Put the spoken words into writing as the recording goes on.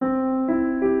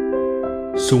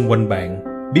Xung quanh bạn,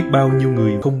 biết bao nhiêu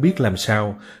người không biết làm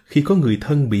sao khi có người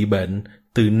thân bị bệnh,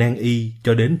 từ nan y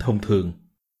cho đến thông thường.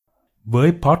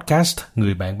 Với podcast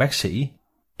Người bạn bác sĩ,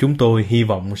 chúng tôi hy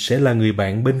vọng sẽ là người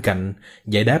bạn bên cạnh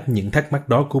giải đáp những thắc mắc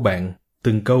đó của bạn,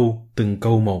 từng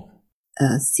câu một.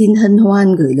 Xin hân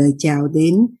hoan gửi lời chào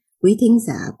đến quý thính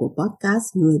giả của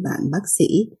podcast Người bạn bác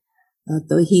sĩ.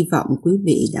 Tôi hy vọng quý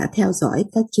vị đã theo dõi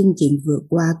các chương trình vừa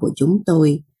qua của chúng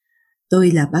tôi.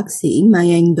 Tôi là bác sĩ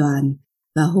Mai Anh Đoàn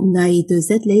và hôm nay tôi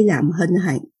rất lấy làm hân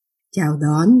hạnh chào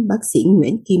đón bác sĩ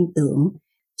Nguyễn Kim Tưởng.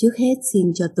 Trước hết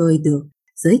xin cho tôi được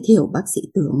giới thiệu bác sĩ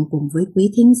Tưởng cùng với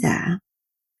quý thính giả.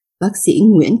 Bác sĩ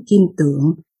Nguyễn Kim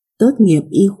Tưởng tốt nghiệp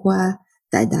y khoa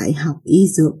tại Đại học Y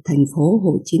Dược thành phố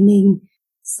Hồ Chí Minh,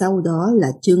 sau đó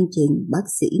là chương trình bác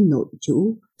sĩ nội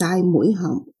trú tai mũi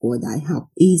họng của Đại học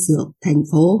Y Dược thành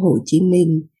phố Hồ Chí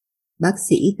Minh. Bác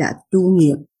sĩ đã tu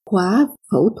nghiệp khóa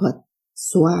phẫu thuật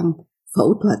Xoang,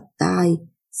 phẫu thuật tai,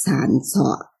 sản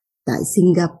sọ tại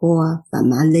Singapore và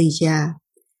Malaysia.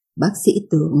 Bác sĩ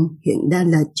Tưởng hiện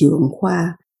đang là trưởng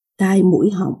khoa tai mũi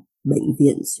họng Bệnh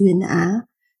viện Xuyên Á,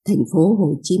 thành phố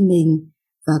Hồ Chí Minh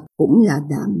và cũng là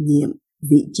đảm nhiệm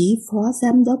vị trí phó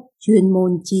giám đốc chuyên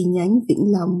môn chi nhánh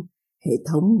Vĩnh Long, hệ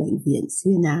thống Bệnh viện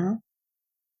Xuyên Á.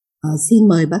 Xin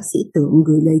mời bác sĩ Tưởng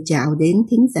gửi lời chào đến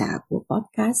thính giả của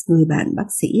podcast Người bạn bác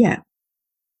sĩ ạ.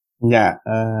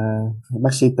 Bác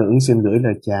sĩ Tưởng xin gửi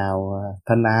lời chào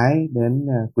thân ái đến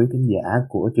quý thính giả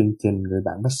của chương trình Người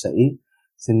bạn bác sĩ.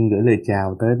 Xin gửi lời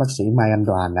chào tới bác sĩ Mai Anh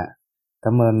Đoàn ạ.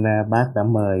 Cảm ơn bác đã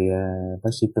mời bác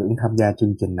sĩ Tưởng tham gia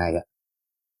chương trình này ạ.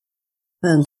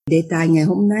 Vâng, đề tài ngày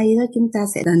hôm nay đó chúng ta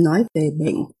sẽ nói về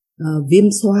bệnh viêm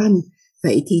xoang.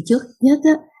 Vậy thì trước nhất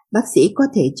á, bác sĩ có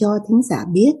thể cho thính giả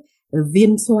biết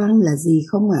viêm xoang là gì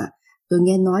không ạ? Tôi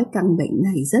nghe nói căn bệnh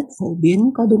này rất phổ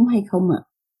biến, có đúng hay không ạ?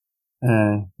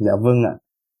 Dạ vâng ạ.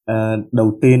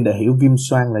 Đầu tiên để hiểu viêm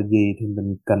xoang là gì thì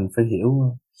mình cần phải hiểu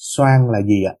xoang là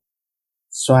gì ạ.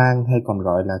 Xoang hay còn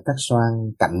gọi là các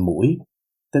xoang cạnh mũi,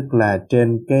 tức là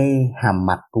trên cái hàm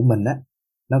mặt của mình á,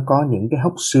 nó có những cái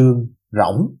hốc xương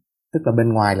rỗng, tức là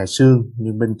bên ngoài là xương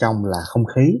nhưng bên trong là không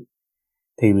khí.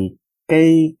 Thì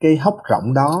cái hốc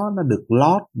rỗng đó nó được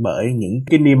lót bởi những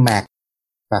cái niêm mạc,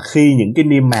 và khi những cái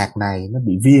niêm mạc này nó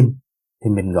bị viêm thì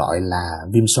mình gọi là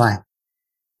viêm xoang.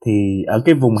 Thì ở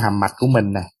cái vùng hàm mặt của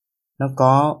mình này, nó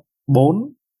có 4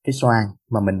 cái xoang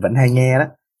mà mình vẫn hay nghe đó: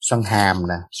 xoang hàm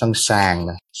nè, xoang sàn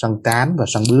nè, xoang trán và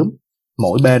xoang bướm.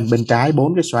 Mỗi bên trái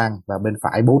 4 cái xoang và bên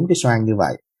phải 4 cái xoang như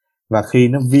vậy. Và khi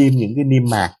nó viêm những cái niêm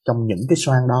mạc trong những cái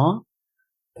xoang đó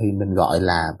thì mình gọi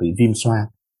là bị viêm xoang.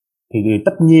 Thì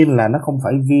tất nhiên là nó không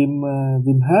phải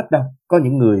viêm hết đâu. Có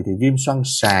những người thì viêm xoang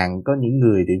sàn, có những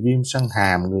người thì viêm xoang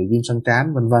hàm, người viêm xoang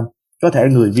trán vân vân. Có thể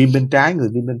người viêm bên trái, người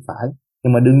viêm bên phải.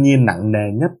 Nhưng mà đương nhiên nặng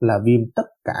nề nhất là viêm tất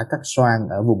cả các xoang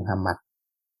ở vùng hàm mặt.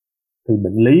 Thì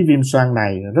bệnh lý viêm xoang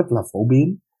này rất là phổ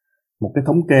biến. Một cái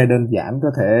thống kê đơn giản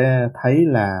có thể thấy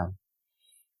là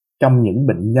trong những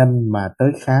bệnh nhân mà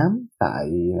tới khám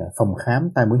tại phòng khám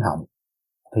tai mũi họng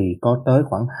thì có tới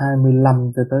khoảng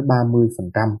 25 cho tới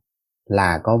 30%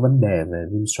 là có vấn đề về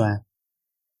viêm xoang.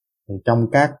 Thì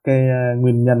trong các cái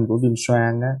nguyên nhân của viêm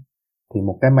xoang á, thì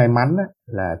một cái may mắn á,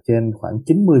 là trên khoảng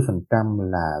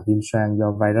 90% là viêm xoang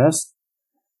do virus,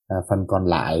 phần còn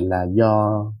lại là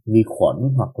do vi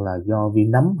khuẩn hoặc là do vi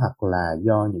nấm hoặc là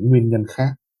do những nguyên nhân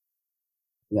khác.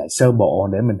 Dạ, sơ bộ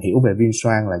để mình hiểu về viêm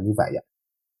xoang là như vậy ạ.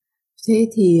 Thế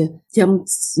thì trong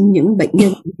những bệnh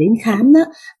nhân đến khám đó,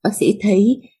 bác sĩ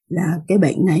thấy là cái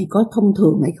bệnh này có thông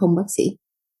thường hay không bác sĩ?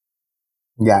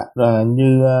 Dạ,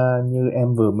 như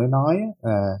em vừa mới nói,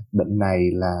 bệnh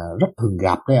này là rất thường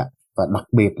gặp đấy ạ. Và đặc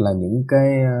biệt là những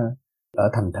cái ở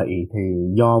thành thị thì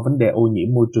do vấn đề ô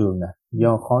nhiễm môi trường nè,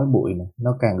 do khói bụi nè,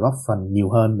 nó càng góp phần nhiều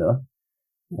hơn nữa.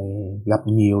 Thì gặp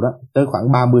nhiều đó, tới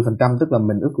khoảng 30%, tức là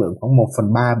mình ước lượng khoảng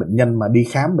 1/3 bệnh nhân mà đi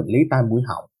khám bệnh lý tai mũi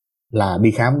họng là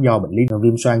đi khám do bệnh lý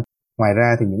viêm xoang. Ngoài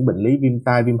ra thì những bệnh lý viêm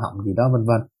tai, viêm họng gì đó vân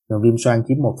vân, rồi viêm xoang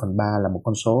chiếm 1/3 là một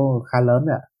con số khá lớn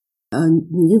đấy ạ.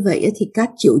 Như vậy thì các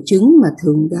triệu chứng mà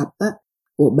thường gặp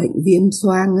của bệnh viêm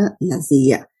xoang là gì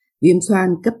ạ? Viêm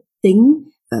xoang cấp tính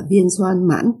và viêm xoang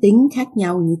mãn tính khác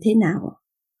nhau như thế nào?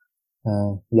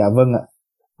 Dạ vâng ạ.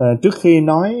 Trước khi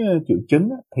nói triệu chứng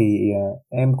thì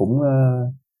em cũng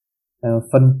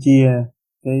phân chia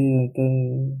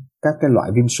các cái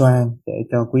loại viêm xoang để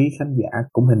cho quý khán giả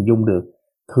cũng hình dung được.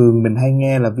 Thường mình hay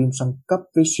nghe là viêm xoang cấp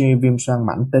với viêm xoang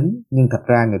mãn tính, nhưng thật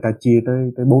ra người ta chia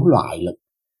tới 4 loại lận.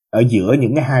 Ở giữa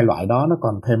những cái 2 loại đó nó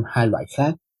còn thêm 2 loại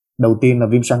khác. Đầu tiên là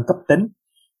viêm xoang cấp tính.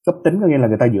 Cấp tính có nghĩa là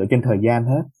người ta dựa trên thời gian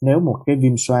hết. Nếu một cái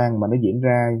viêm xoang mà nó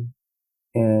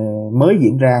mới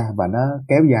diễn ra và nó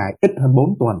kéo dài ít hơn 4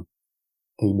 tuần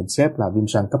thì mình xếp là viêm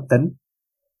xoang cấp tính.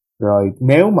 Rồi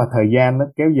nếu mà thời gian nó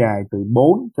kéo dài từ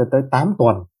 4 cho tới 8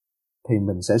 tuần thì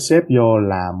mình sẽ xếp vô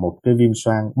là một cái viêm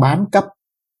xoang bán cấp.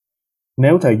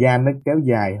 Nếu thời gian nó kéo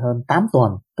dài hơn 8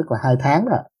 tuần, tức là 2 tháng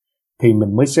đó, thì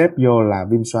mình mới xếp vô là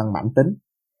viêm xoang mãn tính.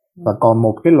 Và còn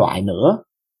một cái loại nữa,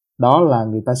 đó là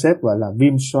người ta xếp gọi là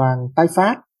viêm xoang tái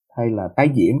phát hay là tái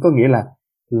diễn, có nghĩa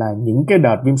là những cái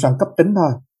đợt viêm xoang cấp tính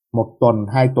thôi, 1 tuần,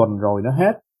 2 tuần rồi nó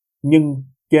hết, nhưng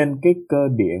trên cái cơ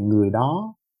địa người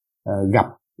đó gặp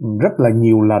rất là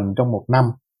nhiều lần trong 1 năm.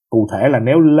 Cụ thể là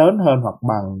nếu lớn hơn hoặc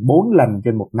bằng 4 lần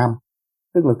trên 1 năm,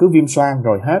 tức là cứ viêm xoang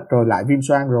rồi hết, rồi lại viêm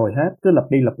xoang rồi hết, cứ lặp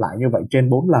đi lặp lại như vậy trên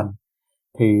 4 lần,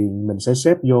 thì mình sẽ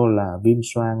xếp vô là viêm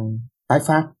xoang tái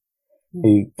phát. Thì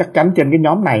chắc chắn trên cái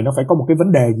nhóm này nó phải có một cái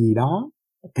vấn đề gì đó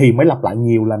thì mới lặp lại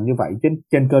nhiều lần như vậy.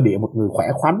 Trên cơ địa một người khỏe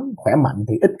khoắn, khỏe mạnh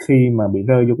thì ít khi mà bị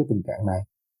rơi vô cái tình trạng này.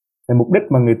 Thì mục đích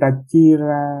mà người ta chia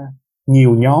ra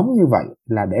nhiều nhóm như vậy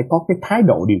là để có cái thái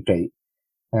độ điều trị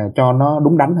cho nó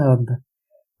đúng đắn hơn thôi.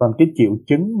 Còn cái triệu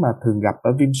chứng mà thường gặp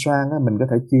ở viêm xoang á, mình có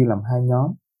thể chia làm 2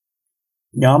 nhóm.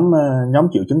 Nhóm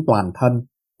triệu chứng toàn thân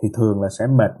thì thường là sẽ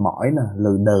mệt mỏi nè,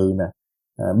 lừ đừ nè,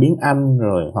 biếng ăn,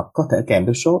 rồi hoặc có thể kèm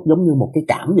theo sốt giống như một cái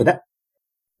cảm vậy đó.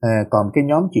 Còn cái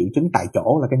nhóm triệu chứng tại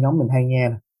chỗ là cái nhóm mình hay nghe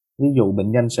nè. Ví dụ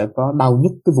bệnh nhân sẽ có đau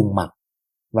nhức cái vùng mặt,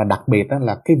 và đặc biệt đó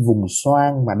là cái vùng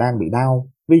xoang mà đang bị đau.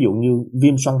 Ví dụ như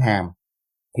viêm xoang hàm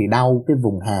thì đau cái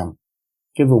vùng hàm,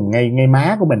 cái vùng ngay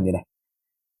má của mình vậy này.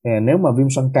 Nếu mà viêm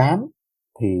xoang trán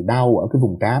thì đau ở cái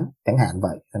vùng trán chẳng hạn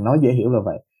vậy, nói dễ hiểu là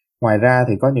vậy. Ngoài ra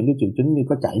thì có những cái triệu chứng như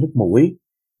có chảy nước mũi.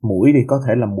 Mũi thì có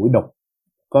thể là mũi đục,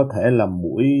 có thể là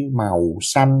mũi màu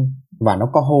xanh và nó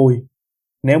có hôi.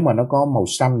 Nếu mà nó có màu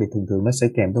xanh thì thường thường nó sẽ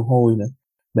kèm theo hôi nữa.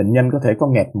 Bệnh nhân có thể có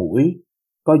nghẹt mũi,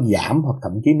 có giảm hoặc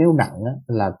thậm chí nếu nặng á,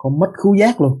 là có mất khứu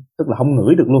giác luôn, tức là không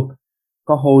ngửi được luôn.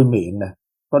 Có hôi miệng nè,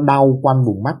 có đau quanh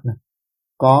vùng mắt nè,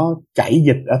 có chảy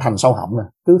dịch ở thành sau họng nè,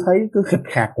 cứ khịt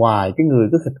khạc hoài, cái người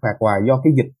cứ khịt khạc hoài do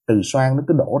cái dịch từ xoang nó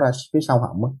cứ đổ ra phía sau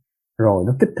họng á, rồi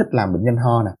nó kích thích làm bệnh nhân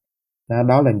ho nè.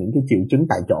 Đó là những cái triệu chứng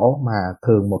tại chỗ mà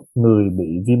thường một người bị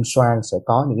viêm xoang sẽ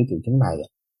có những cái triệu chứng này.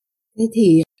 Thế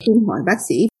thì tôi hỏi bác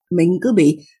sĩ, mình cứ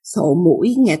bị sổ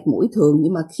mũi, nghẹt mũi thường,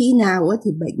 nhưng mà khi nào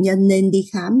thì bệnh nhân nên đi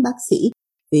khám bác sĩ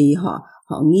vì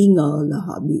họ nghi ngờ là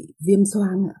họ bị viêm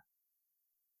xoang ạ?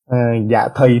 Dạ,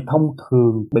 thì thông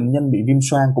thường bệnh nhân bị viêm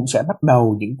xoang cũng sẽ bắt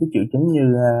đầu những cái triệu chứng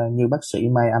như bác sĩ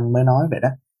Mai Anh mới nói vậy đó.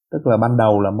 Tức là ban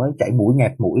đầu là mới chảy mũi,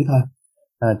 nghẹt mũi thôi.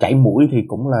 Chảy mũi thì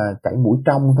cũng là chảy mũi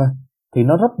trong thôi. Thì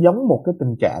nó rất giống một cái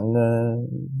tình trạng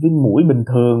viêm mũi bình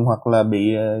thường, hoặc là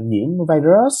bị nhiễm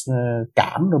virus,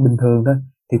 cảm rồi bình thường thôi.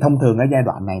 Thì thông thường ở giai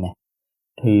đoạn này nè,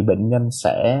 thì bệnh nhân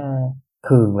sẽ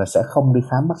thường là sẽ không đi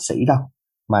khám bác sĩ đâu,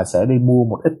 mà sẽ đi mua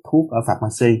một ít thuốc ở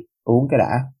pharmacy uống cái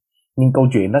đã. Nhưng câu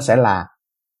chuyện nó sẽ là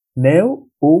nếu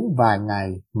uống vài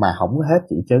ngày mà không có hết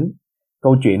triệu chứng,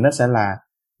 câu chuyện nó sẽ là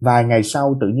vài ngày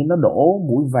sau tự nhiên nó đổ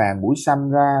mũi vàng, mũi xanh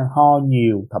ra, ho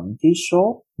nhiều, thậm chí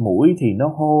sốt, mũi thì nó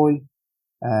hôi,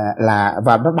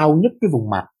 và nó đau nhức cái vùng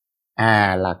mặt,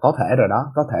 là có thể rồi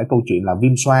đó, có thể câu chuyện là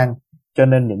viêm xoang. Cho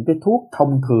nên những cái thuốc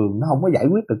thông thường nó không có giải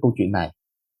quyết được câu chuyện này.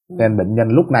 Nên bệnh nhân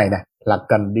lúc này nè là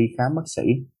cần đi khám bác sĩ.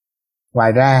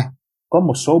 Ngoài ra có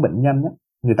một số bệnh nhân á,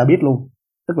 người ta biết luôn,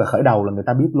 tức là khởi đầu là người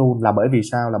ta biết luôn, là bởi vì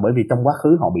sao? Là bởi vì trong quá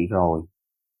khứ họ bị rồi,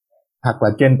 hoặc là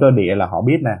trên cơ địa là họ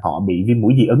biết nè, họ bị viêm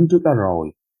mũi dị ứng trước đó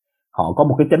rồi, họ có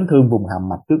một cái chấn thương vùng hàm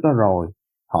mặt trước đó rồi,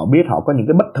 họ biết họ có những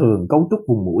cái bất thường cấu trúc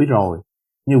vùng mũi rồi,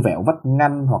 như vẹo vách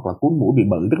ngăn hoặc là cuốn mũi bị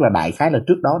bự, tức là đại khái là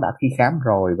trước đó đã đi khám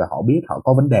rồi và họ biết họ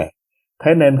có vấn đề.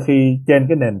 Thế nên khi trên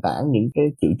cái nền tảng những cái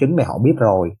triệu chứng này họ biết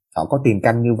rồi, họ có tiền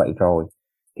căn như vậy rồi,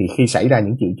 thì khi xảy ra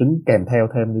những triệu chứng kèm theo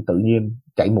thêm như tự nhiên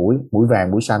chảy mũi, mũi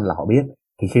vàng, mũi xanh là họ biết,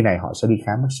 thì khi này họ sẽ đi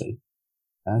khám bác sĩ.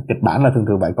 Kịch bản là thường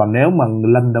thường vậy. Còn nếu mà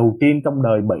lần đầu tiên trong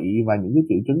đời bị và những cái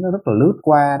triệu chứng nó rất là lướt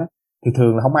qua đó, thì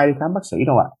thường là không ai đi khám bác sĩ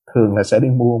đâu ạ. Thường là sẽ đi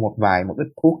mua một ít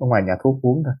thuốc ở ngoài nhà thuốc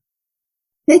uống thôi.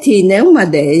 Thế thì nếu mà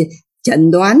để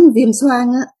chẩn đoán viêm xoang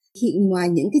á, khi ngoài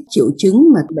những cái triệu chứng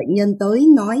mà bệnh nhân tới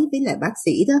nói với lại bác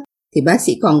sĩ đó, thì bác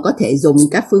sĩ còn có thể dùng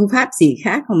các phương pháp gì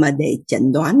khác mà để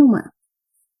chẩn đoán không ạ?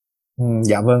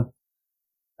 Dạ vâng.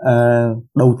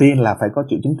 Đầu tiên là phải có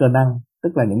triệu chứng cơ năng,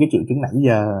 tức là những cái triệu chứng nãy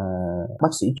giờ bác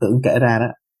sĩ tưởng kể ra đó.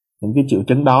 Những cái triệu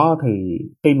chứng đó thì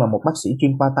khi mà một bác sĩ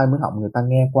chuyên khoa tai mũi họng người ta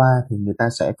nghe qua thì người ta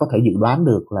sẽ có thể dự đoán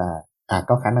được là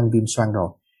có khả năng viêm xoang rồi.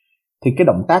 Thì cái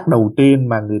động tác đầu tiên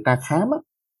mà người ta khám á,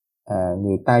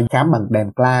 người ta khám bằng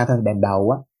đèn CLA thôi, đèn đầu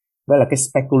á, với là cái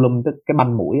speculum, tức cái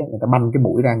banh mũi á, người ta banh cái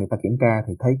mũi ra, người ta kiểm tra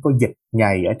thì thấy có dịch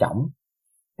nhầy ở trỏng.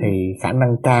 Thì khả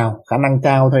năng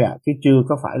cao thôi ạ, chứ chưa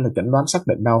có phải là chẩn đoán xác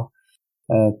định đâu.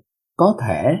 Có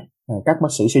thể các bác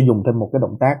sĩ sẽ dùng thêm một cái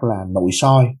động tác là nội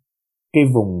soi cái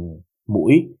vùng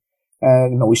mũi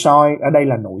Nội soi ở đây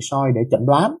là nội soi để chẩn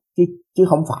đoán, chứ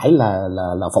không phải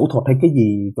là phẫu thuật hay cái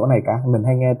gì chỗ này cả. Mình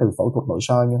hay nghe từ phẫu thuật nội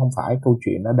soi nhưng không phải. Câu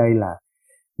chuyện ở đây là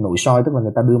nội soi, tức là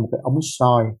người ta đưa một cái ống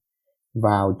soi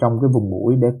vào trong cái vùng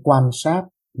mũi để quan sát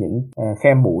những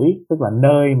khe mũi, tức là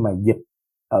nơi mà dịch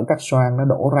ở các xoang nó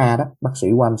đổ ra đó. Bác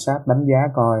sĩ quan sát đánh giá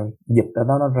coi dịch ở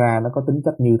đó nó ra nó có tính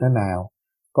chất như thế nào,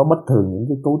 có bất thường những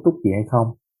cái cấu trúc gì hay không,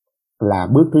 là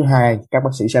bước thứ hai các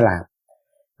bác sĩ sẽ làm.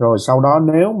 Rồi sau đó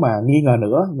nếu mà nghi ngờ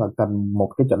nữa và cần một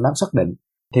cái chẩn đoán xác định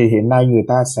thì hiện nay người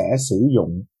ta sẽ sử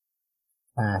dụng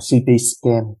CT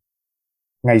scan.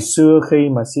 Ngày xưa khi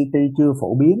mà CT chưa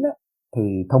phổ biến á, thì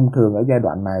thông thường ở giai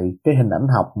đoạn này cái hình ảnh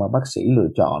học mà bác sĩ lựa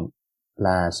chọn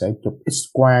là sẽ chụp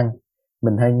X-quang.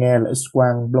 Mình hay nghe là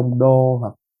X-quang Blondo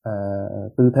hoặc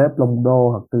tư thế Blondo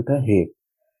hoặc tư thế hiệt.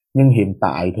 Nhưng hiện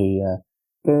tại thì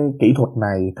cái kỹ thuật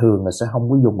này thường là sẽ không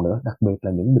có dùng nữa, đặc biệt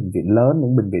là những bệnh viện lớn,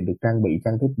 những bệnh viện được trang bị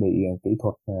trang thiết bị kỹ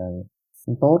thuật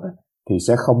tốt á, thì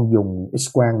sẽ không dùng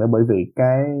X-quang nữa, bởi vì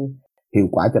cái hiệu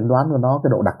quả chẩn đoán của nó, cái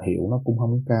độ đặc hiệu nó cũng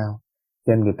không cao,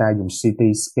 cho nên người ta dùng CT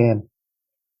scan.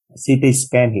 CT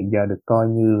scan hiện giờ được coi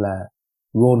như là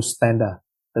gold standard,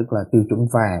 tức là tiêu chuẩn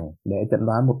vàng để chẩn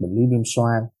đoán một bệnh lý viêm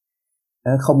xoang.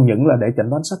 Không những là để chẩn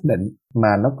đoán xác định mà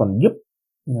nó còn giúp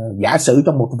giả sử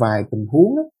trong một vài tình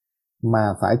huống á,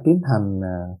 mà phải tiến hành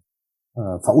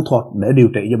phẫu thuật để điều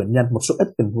trị cho bệnh nhân, một số ít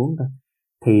tình huống thôi,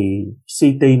 thì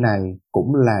CT này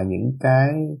cũng là những cái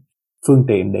phương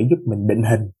tiện để giúp mình định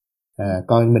hình,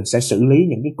 coi mình sẽ xử lý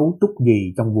những cái cấu trúc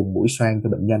gì trong vùng mũi xoang cho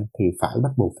bệnh nhân thì phải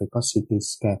bắt buộc phải có CT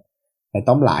scan.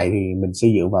 Tóm lại thì mình sẽ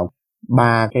dựa vào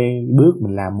 3 cái bước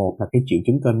mình làm. Một là cái triệu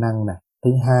chứng cơ năng nè,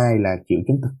 thứ hai là triệu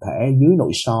chứng thực thể dưới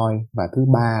nội soi, và thứ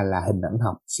ba là hình ảnh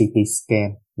học CT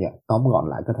scan. Tóm gọn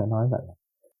lại có thể nói vậy.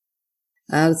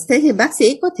 Thế thì bác sĩ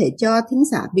có thể cho thính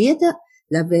giả biết á,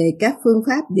 là về các phương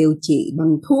pháp điều trị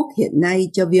bằng thuốc hiện nay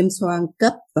cho viêm xoang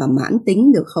cấp và mãn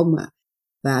tính được không ạ?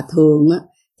 Và thường á,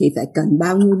 thì phải cần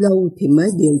bao nhiêu lâu thì mới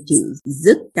điều trị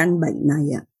dứt căn bệnh này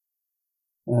ạ?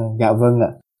 Dạ vâng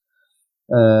ạ.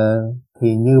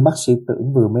 Thì như bác sĩ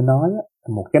Tưởng vừa mới nói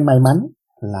á, một cái may mắn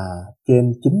là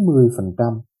trên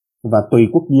 90%, và tùy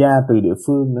quốc gia, tùy địa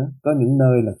phương nữa, có những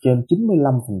nơi là trên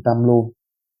 95% luôn.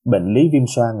 Bệnh lý viêm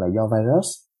xoang là do virus.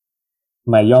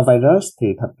 Mà do virus thì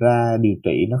thật ra điều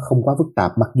trị nó không quá phức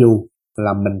tạp, mặc dù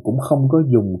là mình cũng không có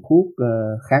dùng thuốc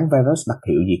kháng virus đặc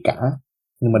hiệu gì cả,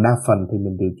 nhưng mà đa phần thì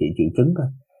mình điều trị triệu chứng thôi.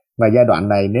 Và giai đoạn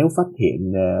này nếu phát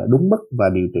hiện đúng mức và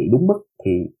điều trị đúng mức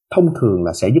thì thông thường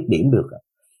là sẽ dứt điểm được.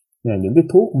 Những cái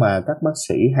thuốc mà các bác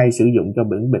sĩ hay sử dụng cho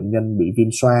những bệnh nhân bị viêm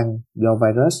xoang do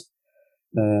virus,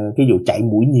 ví dụ chảy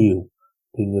mũi nhiều,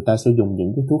 thì người ta sẽ dùng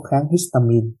những cái thuốc kháng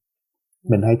histamine.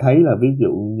 Mình hay thấy là ví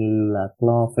dụ như là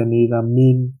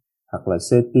chlorpheniramine hoặc là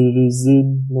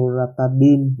cetirizine,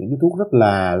 loratadine, những cái thuốc rất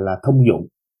là thông dụng.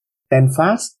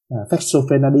 Tenfast,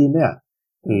 fexofenadine đấy ạ,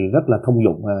 thì rất là thông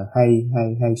dụng,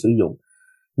 hay sử dụng.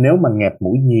 Nếu mà nghẹt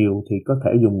mũi nhiều thì có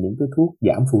thể dùng những cái thuốc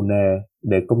giảm phù nề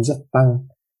để công suất tăng.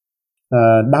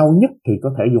 Đau nhức thì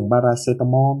có thể dùng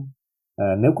paracetamol.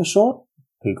 Nếu có sốt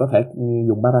thì có thể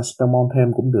dùng paracetamol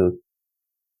thêm cũng được.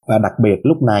 Và đặc biệt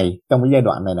lúc này, trong cái giai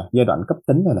đoạn này nè, giai đoạn cấp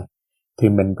tính này nè, thì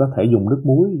mình có thể dùng nước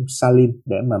muối saline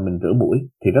để mà mình rửa mũi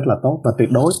thì rất là tốt. Và tuyệt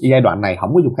đối giai đoạn này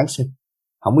không có dùng kháng sinh,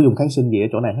 không có dùng kháng sinh gì ở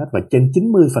chỗ này hết. Và trên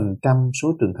 90% số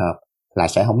trường hợp là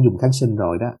sẽ không dùng kháng sinh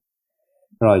rồi đó.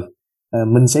 Rồi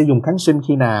mình sẽ dùng kháng sinh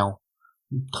khi nào?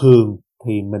 Thường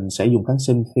thì mình sẽ dùng kháng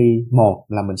sinh khi, một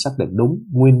là mình xác định đúng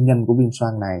nguyên nhân của viêm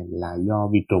xoang này là do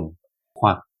vi trùng,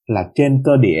 hoặc là trên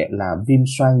cơ địa là viêm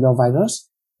xoang do virus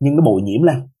nhưng nó bội nhiễm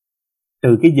lên,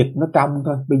 từ cái dịch nó trong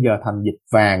thôi bây giờ thành dịch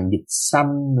vàng, dịch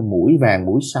xanh, mũi vàng,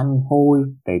 mũi xanh, hôi,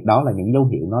 thì đó là những dấu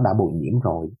hiệu nó đã bội nhiễm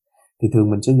rồi, thì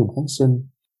thường mình sẽ dùng kháng sinh.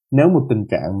 Nếu một tình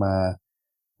trạng mà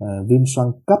viêm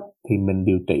xoang cấp thì mình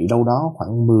điều trị đâu đó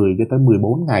khoảng 10 cho tới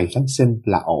 14 ngày kháng sinh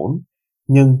là ổn.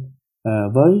 Nhưng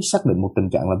với xác định một tình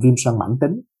trạng là viêm xoang mãn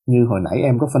tính, như hồi nãy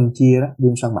em có phân chia đó,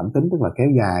 viêm xoang mãn tính tức là kéo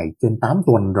dài trên 8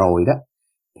 tuần rồi đó,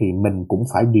 thì mình cũng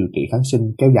phải điều trị kháng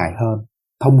sinh kéo dài hơn.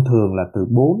 Thông thường là từ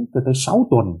 4 cho tới 6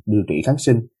 tuần điều trị kháng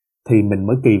sinh thì mình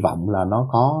mới kỳ vọng là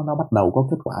nó bắt đầu có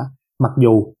kết quả. Mặc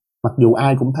dù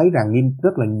ai cũng thấy rằng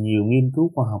rất là nhiều nghiên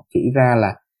cứu khoa học chỉ ra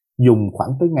là dùng khoảng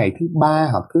tới ngày thứ 3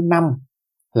 hoặc thứ 5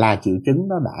 là triệu chứng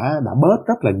nó đã bớt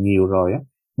rất là nhiều rồi á.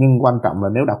 Nhưng quan trọng là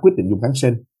nếu đã quyết định dùng kháng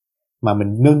sinh mà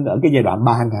mình ngưng ở cái giai đoạn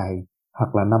 3 ngày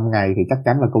hoặc là 5 ngày thì chắc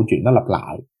chắn là câu chuyện nó lặp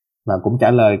lại. Và cũng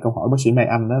trả lời câu hỏi bác sĩ Mai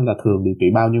Anh đó là thường điều trị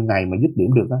bao nhiêu ngày mà dứt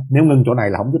điểm được đó. Nếu ngưng chỗ này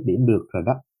là không dứt điểm được rồi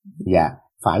đó. Dạ,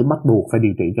 phải bắt buộc phải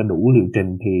điều trị cho đủ liệu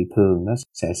trình thì thường nó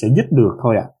sẽ dứt được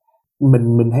thôi ạ.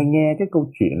 Mình hay nghe cái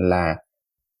câu chuyện là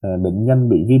bệnh nhân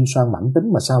bị viêm xoang mãn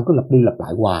tính mà sao cứ lặp đi lặp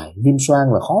lại hoài. Viêm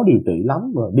xoang là khó điều trị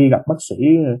lắm, rồi đi gặp bác sĩ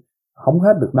không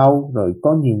hết được đâu, rồi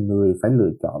có nhiều người phải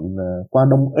lựa chọn qua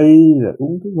đông y rồi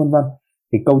uống thuốc vân vân.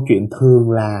 Thì câu chuyện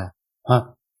thường là hoặc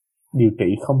điều trị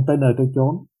không tới nơi tới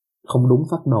chốn, không đúng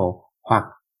phác đồ, hoặc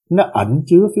nó ẩn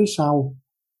chứa phía sau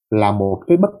là một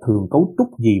cái bất thường cấu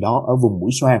trúc gì đó ở vùng mũi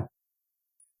xoang,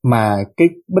 mà cái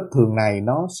bất thường này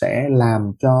nó sẽ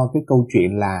làm cho cái câu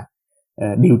chuyện là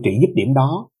điều trị dứt điểm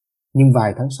đó, nhưng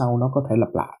vài tháng sau nó có thể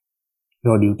lặp lại,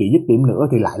 rồi điều trị dứt điểm nữa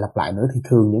thì lại lặp lại nữa. Thì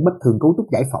thường những bất thường cấu trúc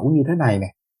giải phẫu như thế này nè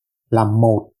là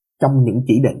một trong những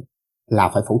chỉ định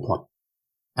là phải phẫu thuật.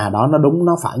 Đó, nó đúng,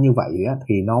 nó phải như vậy á,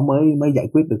 thì nó mới giải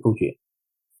quyết được câu chuyện.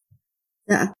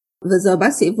 Dạ, vừa rồi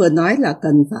bác sĩ vừa nói là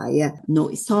cần phải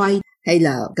nội soi hay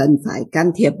là cần phải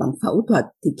can thiệp bằng phẫu thuật,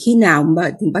 thì khi nào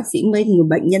mà thì bác sĩ mới, người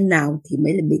bệnh nhân nào thì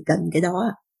mới là bị cần cái đó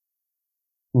ạ?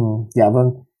 Dạ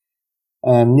vâng.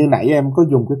 Như nãy em có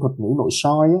dùng cái thuật ngữ nội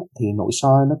soi á, thì nội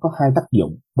soi nó có hai tác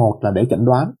dụng. Một là để chẩn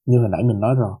đoán như hồi nãy mình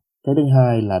nói rồi, cái thứ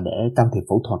hai là để can thiệp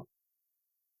phẫu thuật.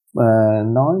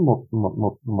 Nói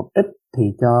một ít thì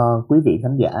cho quý vị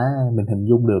khán giả mình hình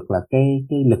dung được là cái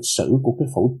lịch sử của cái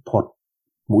phẫu thuật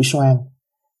mũi xoang.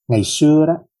 Ngày xưa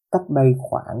đó, cách đây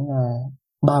khoảng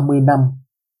 30 năm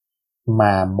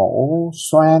mà mổ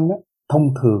xoang á, thông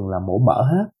thường là mổ mở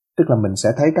hết, tức là mình sẽ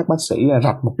thấy các bác sĩ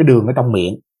rạch một cái đường ở trong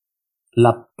miệng,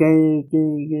 lập cái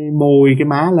môi, cái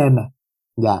má lên nè,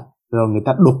 dạ, rồi người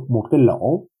ta đục một cái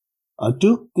lỗ ở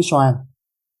trước cái xoang,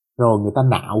 rồi người ta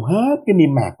nạo hết cái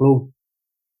niêm mạc luôn,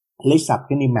 lấy sạch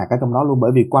cái niêm mạc ở trong đó luôn.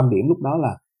 Bởi vì quan điểm lúc đó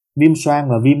là viêm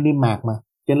xoang là viêm niêm mạc mà,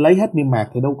 cho nên lấy hết niêm mạc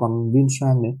thì đâu còn viêm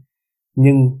xoang nữa.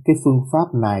 Nhưng cái phương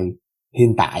pháp này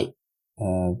hiện tại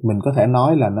mình có thể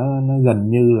nói là nó gần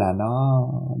như là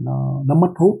nó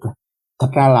mất hút rồi. Thật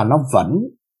ra là nó vẫn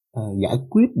giải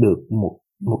quyết được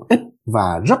một ít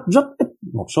và rất ít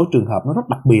một số trường hợp nó rất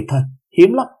đặc biệt thôi,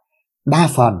 hiếm lắm. Đa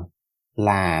phần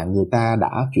là người ta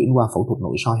đã chuyển qua phẫu thuật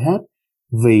nội soi hết,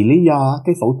 vì lý do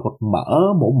cái phẫu thuật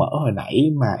mổ mở hồi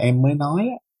nãy mà em mới nói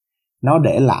á, nó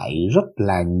để lại rất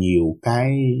là nhiều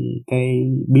cái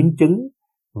biến chứng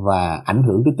và ảnh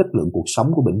hưởng tới chất lượng cuộc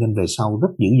sống của bệnh nhân về sau rất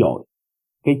dữ dội.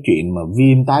 Cái chuyện mà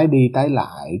viêm tái đi tái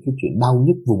lại, cái chuyện đau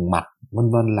nhức vùng mặt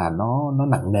vân vân là nó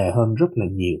nặng nề hơn rất là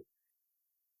nhiều.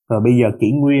 Rồi bây giờ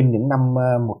kỷ nguyên những năm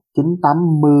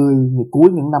 1980, cuối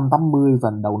những năm 80 và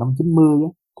đầu năm 90 á,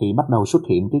 thì bắt đầu xuất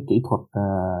hiện cái kỹ thuật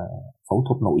phẫu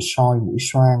thuật nội soi mũi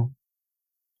xoang.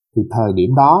 Thì thời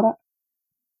điểm đó đó,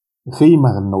 khi mà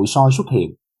nội soi xuất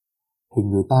hiện thì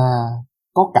người ta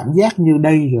có cảm giác như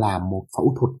đây là một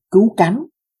phẫu thuật cứu cánh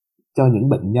cho những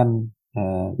bệnh nhân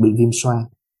bị viêm xoang,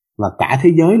 và cả thế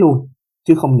giới luôn,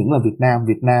 chứ không những là Việt Nam.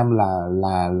 Việt Nam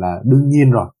là đương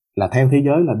nhiên rồi, là theo thế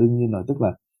giới là đương nhiên rồi, tức là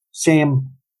xem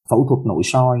phẫu thuật nội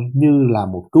soi như là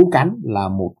một cứu cánh, là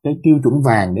một cái tiêu chuẩn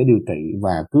vàng để điều trị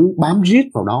và cứ bám riết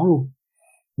vào đó luôn.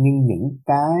 Nhưng những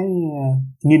cái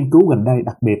nghiên cứu gần đây,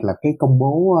 đặc biệt là cái công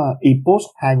bố EPOS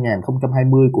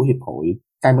 2020 của Hiệp hội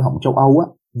tai mũi họng châu Âu á,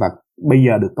 và bây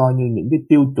giờ được coi như những cái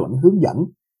tiêu chuẩn hướng dẫn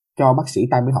cho bác sĩ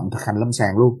tai mũi họng thực hành lâm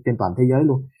sàng luôn trên toàn thế giới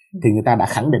luôn, thì người ta đã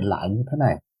khẳng định lại như thế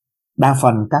này: đa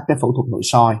phần các cái phẫu thuật nội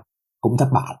soi cũng thất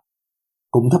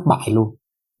bại luôn.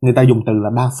 Người ta dùng từ là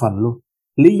đa phần luôn.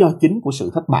 Lý do chính của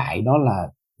sự thất bại đó là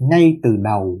ngay từ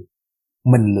đầu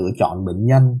mình lựa chọn bệnh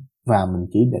nhân và mình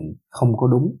chỉ định không có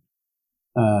đúng.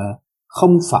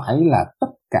 Không phải là tất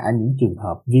cả những trường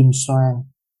hợp viêm xoang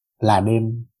là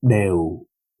đều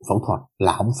phẫu thuật,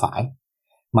 là không phải,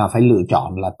 mà phải lựa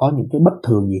chọn là có những cái bất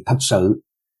thường gì thật sự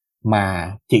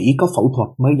mà chỉ có phẫu thuật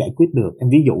mới giải quyết được. Em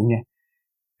ví dụ nha,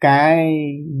 cái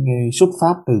xuất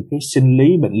phát từ cái sinh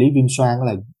lý bệnh lý viêm xoang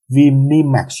là viêm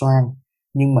niêm mạc xoang,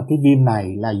 nhưng mà cái viêm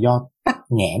này là do tắc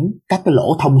nghẽn các cái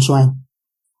lỗ thông xoang.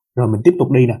 Rồi mình tiếp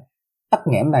tục đi nè, tắc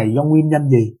nghẽn này do nguyên nhân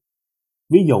gì?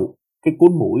 Ví dụ cái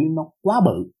cuốn mũi nó quá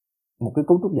bự, một cái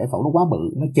cấu trúc giải phẫu nó quá bự,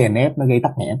 nó chèn ép, nó gây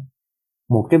tắc nghẽn.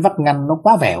 Một cái vách ngăn nó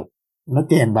quá vẹo, nó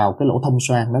chèn vào cái lỗ thông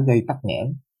xoang, nó gây tắc nghẽn.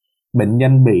 Bệnh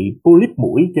nhân bị polyp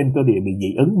mũi trên cơ địa bị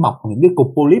dị ứng, mọc những cái cục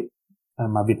polyp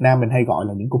mà Việt Nam mình hay gọi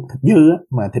là những cục thịt dư á,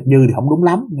 mà thịt dư thì không đúng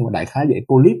lắm, nhưng mà đại khái vậy,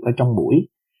 polyp ở trong mũi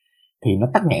thì nó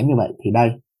tắc nghẽn như vậy. Thì đây,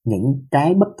 những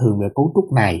cái bất thường về cấu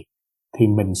trúc này thì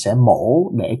mình sẽ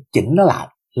mổ để chỉnh nó lại,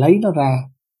 lấy nó ra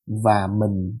và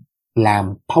mình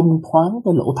làm thông thoáng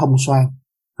cái lỗ thông xoang,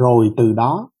 rồi từ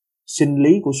đó sinh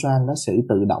lý của xoang nó sẽ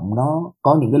tự động, nó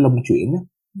có những cái lông chuyển á,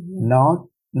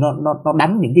 nó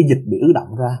đánh những cái dịch bị ứ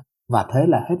động ra, và thế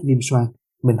là hết viêm xoang.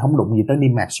 Mình không đụng gì tới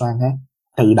niêm mạc xoang hết,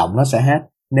 tự động nó sẽ hết.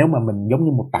 Nếu mà mình giống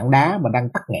như một tảng đá mà đang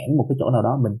tắc nghẽn một cái chỗ nào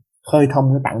đó, mình khơi thông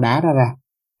cái tảng đá đó ra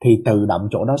thì tự động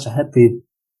chỗ đó sẽ hết viêm.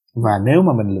 Và nếu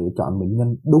mà mình lựa chọn bệnh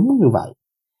nhân đúng như vậy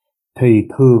thì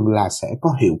thường là sẽ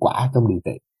có hiệu quả trong điều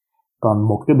trị. Còn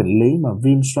một cái bệnh lý mà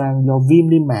viêm xoang do viêm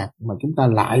niêm mạc mà chúng ta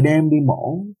lại đem đi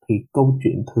mổ thì câu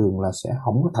chuyện thường là sẽ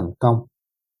không có thành công.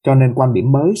 Cho nên quan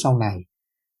điểm mới sau này,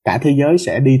 cả thế giới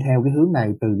sẽ đi theo cái hướng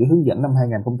này, từ cái hướng dẫn năm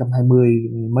 2020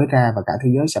 mới ra, và cả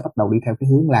thế giới sẽ bắt đầu đi theo cái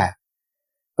hướng là,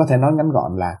 có thể nói ngắn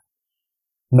gọn là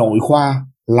nội khoa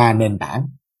là nền tảng,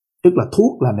 tức là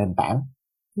thuốc là nền tảng,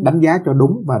 đánh giá cho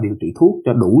đúng và điều trị thuốc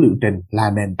cho đủ liệu trình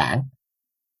là nền tảng.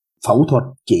 Phẫu thuật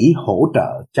chỉ hỗ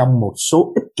trợ trong một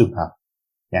số ít trường hợp.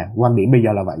 Quan điểm bây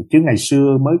giờ là vậy, chứ ngày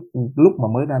xưa lúc mà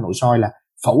mới ra nội soi là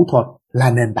phẫu thuật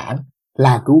là nền tảng,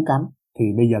 là cứu cánh, thì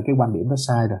bây giờ cái quan điểm đó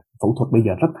sai rồi. Phẫu thuật bây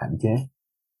giờ rất hạn chế.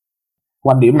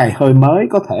 Quan điểm này hơi mới,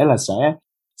 có thể là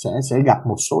sẽ gặp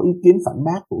một số ý kiến phản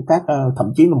bác của các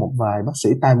thậm chí là một vài bác sĩ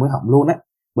tai mũi họng luôn á,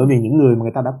 bởi vì những người mà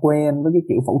người ta đã quen với cái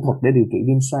kiểu phẫu thuật để điều trị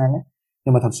viêm xoang á.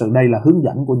 Nhưng mà thật sự đây là hướng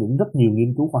dẫn của những rất nhiều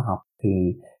nghiên cứu khoa học,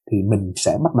 thì mình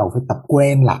sẽ bắt đầu phải tập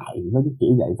quen lại với cái kiểu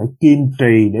vậy, phải kiên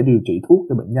trì để điều trị thuốc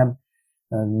cho bệnh nhân.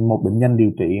 Một bệnh nhân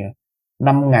điều trị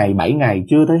 5 ngày 7 ngày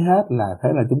chưa thấy hết là thế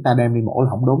là chúng ta đem đi mổ là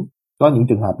không đúng. Có những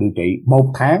trường hợp điều trị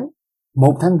 1 tháng,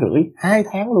 1 tháng rưỡi, 2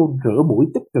 tháng luôn, rửa mũi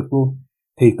tích cực luôn,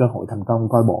 thì cơ hội thành công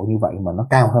coi bộ như vậy mà nó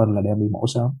cao hơn là đem đi mổ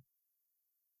sớm.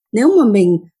 Nếu mà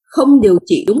mình không điều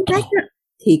trị đúng cách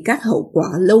thì các hậu quả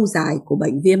lâu dài của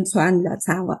bệnh viêm xoang là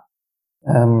sao ạ?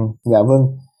 Dạ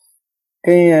vâng.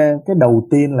 Cái đầu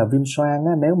tiên là viêm xoang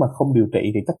á, nếu mà không điều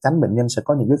trị thì chắc chắn bệnh nhân sẽ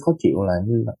có những cái khó chịu là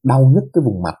như là đau nhức cái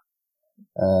vùng mặt,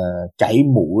 chảy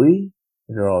mũi,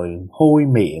 rồi hôi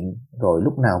miệng, rồi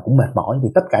lúc nào cũng mệt mỏi. Thì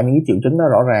tất cả những cái triệu chứng đó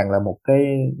rõ ràng là một cái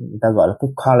người ta gọi là cái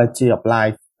quality of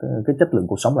life, cái chất lượng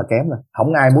cuộc sống là kém rồi.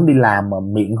 Không ai muốn đi làm mà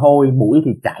miệng hôi, mũi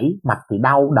thì chảy, mặt thì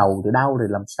đau, đầu thì đau, thì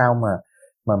làm sao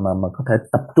mà có thể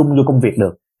tập trung vô công việc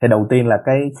được. Thì đầu tiên là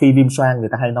cái khi viêm xoang người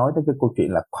ta hay nói tới cái câu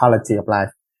chuyện là quality of life,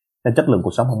 cái chất lượng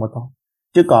cuộc sống không có tốt.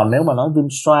 Chứ còn nếu mà nói viêm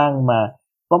xoang mà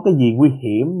có cái gì nguy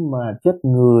hiểm mà chết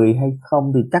người hay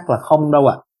không thì chắc là không đâu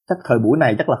ạ. Chắc thời buổi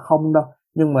này chắc là không đâu.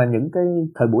 Nhưng mà những cái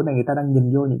thời buổi này người ta đang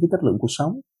nhìn vô những cái chất lượng cuộc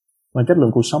sống. Mà chất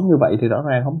lượng cuộc sống như vậy thì rõ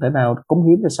ràng không thể nào cống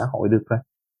hiến cho xã hội được rồi.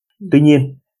 Tuy nhiên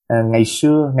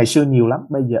ngày xưa nhiều lắm,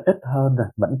 bây giờ ít hơn rồi,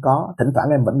 vẫn có, thỉnh thoảng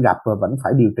em vẫn gặp và vẫn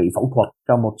phải điều trị phẫu thuật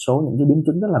cho một số những cái biến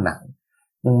chứng rất là nặng.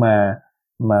 Nhưng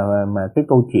mà cái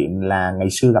câu chuyện là ngày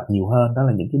xưa gặp nhiều hơn, đó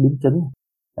là những cái biến chứng.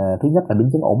 Thứ nhất là biến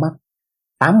chứng ổ mắt.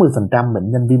 80%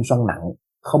 bệnh nhân viêm xoang nặng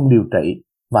không điều trị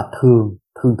và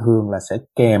thường là sẽ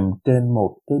kèm trên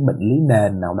một cái bệnh lý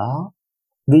nền nào đó.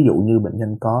 Ví dụ như bệnh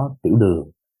nhân có tiểu đường,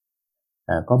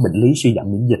 có bệnh lý suy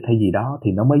giảm miễn dịch hay gì đó,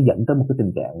 thì nó mới dẫn tới một cái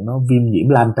tình trạng nó viêm nhiễm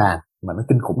lan tràn mà nó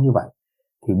kinh khủng như vậy.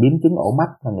 Thì biến chứng ổ mắt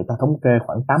là người ta thống kê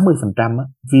khoảng 80%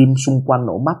 viêm xung quanh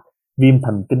ổ mắt, viêm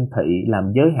thần kinh thị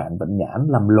làm giới hạn bệnh nhãn,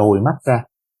 làm lồi mắt ra,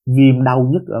 viêm đau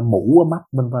nhức ở mũ ở mắt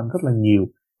vân vân, rất là nhiều.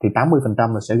 Thì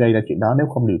 80% là sẽ gây ra chuyện đó nếu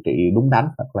không điều trị đúng đắn,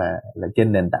 hoặc là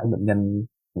trên nền tảng bệnh nhân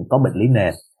có bệnh lý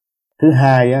nền. Thứ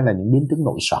hai là những biến chứng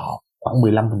nội sọ, khoảng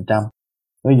 15%.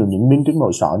 Ví dụ những biến chứng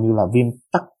nội sọ như là viêm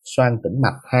tắc xoang tĩnh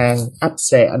mạch hang, áp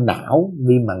xe ở não,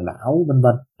 viêm màng não vân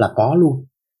vân là có luôn.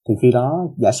 Thì khi đó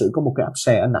giả sử có một cái áp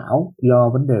xe ở não do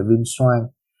vấn đề viêm xoang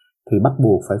thì bắt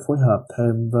buộc phải phối hợp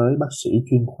thêm với bác sĩ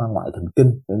chuyên khoa ngoại thần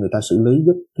kinh để người ta xử lý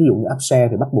giúp. Ví dụ như áp xe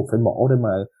thì bắt buộc phải mổ để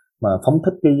mà phóng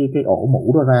thích cái ổ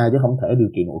mũ đó ra, chứ không thể điều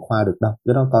trị nội khoa được đâu.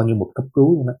 Cái đó coi như một cấp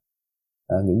cứu luôn đó.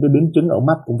 Những cái biến chứng ở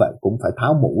mắt cũng vậy, cũng phải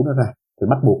tháo mũ đó ra. Thì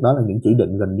bắt buộc đó là những chỉ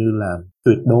định gần như là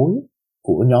tuyệt đối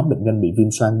của nhóm bệnh nhân bị viêm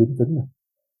xoang biến chứng này.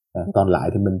 Còn lại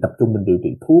thì mình tập trung mình điều trị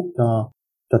thuốc cho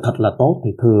thật là tốt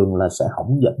thì thường là sẽ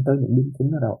không dẫn tới những biến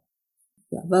chứng đó đâu.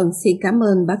 Dạ vâng, xin cảm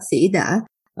ơn bác sĩ đã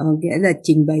nghĩa là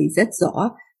trình bày rất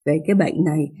rõ về cái bệnh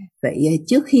này. Vậy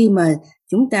trước khi mà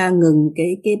chúng ta ngừng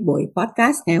cái buổi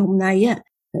podcast ngày hôm nay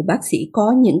bác sĩ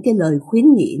có những cái lời khuyến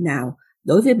nghị nào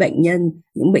đối với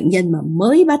những bệnh nhân mà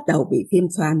mới bắt đầu bị viêm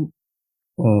xoang?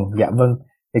 Dạ vâng,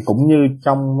 thì cũng như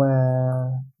trong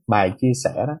bài chia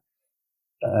sẻ đó,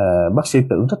 bác sĩ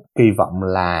Tưởng rất kỳ vọng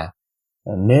là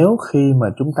nếu khi mà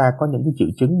chúng ta có những cái triệu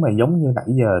chứng mà giống như nãy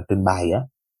giờ trình bày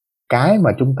cái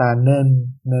mà chúng ta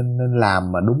nên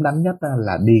làm mà đúng đắn nhất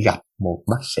là đi gặp một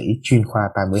bác sĩ chuyên khoa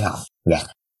tai mũi họng.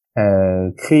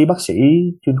 Khi bác sĩ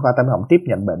chuyên khoa tai mũi họng tiếp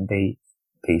nhận bệnh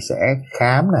thì sẽ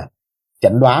khám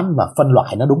chẩn đoán và phân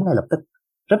loại nó đúng ngay lập tức.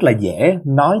 Rất là dễ,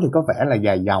 nói thì có vẻ là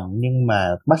dài dòng, nhưng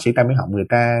mà bác sĩ tai mũi họng người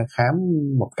ta khám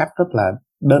một cách rất là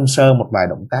đơn sơ, một vài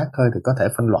động tác thôi thì có thể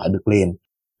phân loại được liền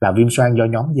là viêm xoang do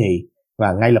nhóm gì,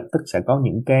 và ngay lập tức sẽ có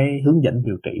những cái hướng dẫn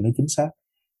điều trị nó chính xác.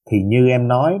 Thì như em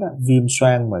nói đó, viêm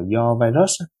xoang mà do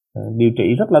virus điều trị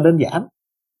rất là đơn giản,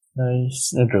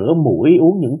 rửa mũi,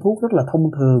 uống những thuốc rất là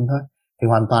thông thường thôi thì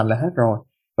hoàn toàn là hết rồi.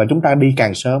 Và chúng ta đi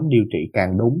càng sớm, điều trị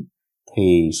càng đúng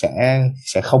thì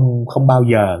sẽ không bao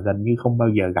giờ, gần như không bao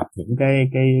giờ gặp những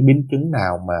cái biến chứng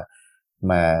nào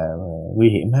mà nguy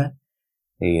hiểm hết.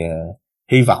 Thì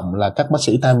hy vọng là các bác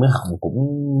sĩ tai mũi họng cũng,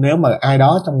 nếu mà ai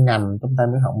đó trong ngành trong tai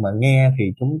mũi họng mà nghe thì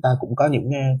chúng ta cũng có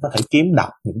có thể kiếm đọc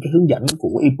những cái hướng dẫn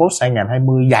của EPOS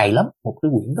 2020 dày lắm, một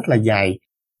cái quyển rất là dày,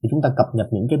 thì chúng ta cập nhật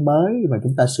những cái mới và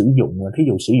chúng ta sử dụng, thí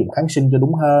dụ sử dụng kháng sinh cho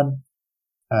đúng hơn,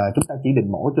 chúng ta chỉ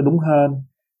định mổ cho đúng hơn,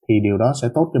 thì điều đó sẽ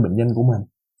tốt cho bệnh nhân của mình.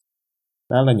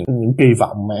 Đó là những kỳ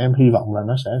vọng mà em hy vọng là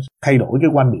nó sẽ thay đổi cái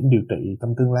quan điểm điều trị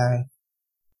trong tương lai.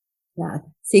 Dạ,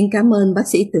 xin cảm ơn bác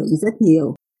sĩ Tưởng rất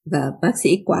nhiều, và bác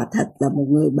sĩ quả thật là một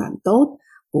người bạn tốt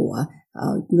của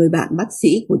người bạn bác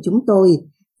sĩ của chúng tôi,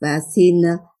 và xin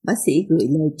bác sĩ gửi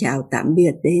lời chào tạm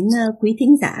biệt đến quý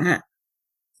thính giả.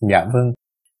 Dạ vâng,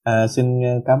 xin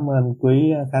cảm ơn quý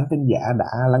khán thính giả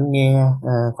đã lắng nghe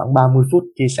khoảng 30 phút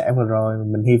chia sẻ vừa rồi.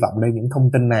 Mình hy vọng đây những thông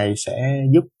tin này sẽ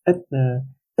giúp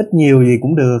ít nhiều gì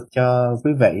cũng được cho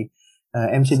quý vị.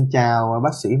 Em xin chào bác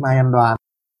sĩ Mai Anh Đoàn.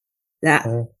 Dạ,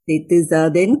 thì từ giờ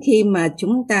đến khi mà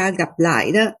chúng ta gặp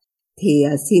lại đó, thì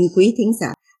xin quý thính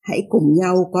giả hãy cùng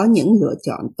nhau có những lựa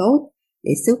chọn tốt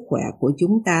để sức khỏe của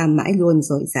chúng ta mãi luôn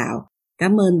dồi dào.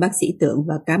 Cảm ơn bác sĩ Tưởng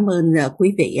và cảm ơn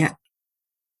quý vị ạ.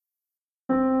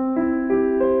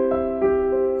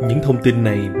 Những thông tin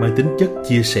này mang tính chất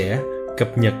chia sẻ,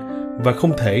 cập nhật và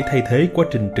không thể thay thế quá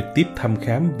trình trực tiếp thăm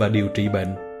khám và điều trị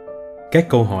bệnh. Các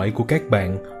câu hỏi của các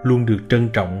bạn luôn được trân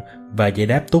trọng và giải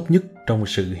đáp tốt nhất trong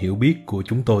sự hiểu biết của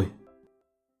chúng tôi.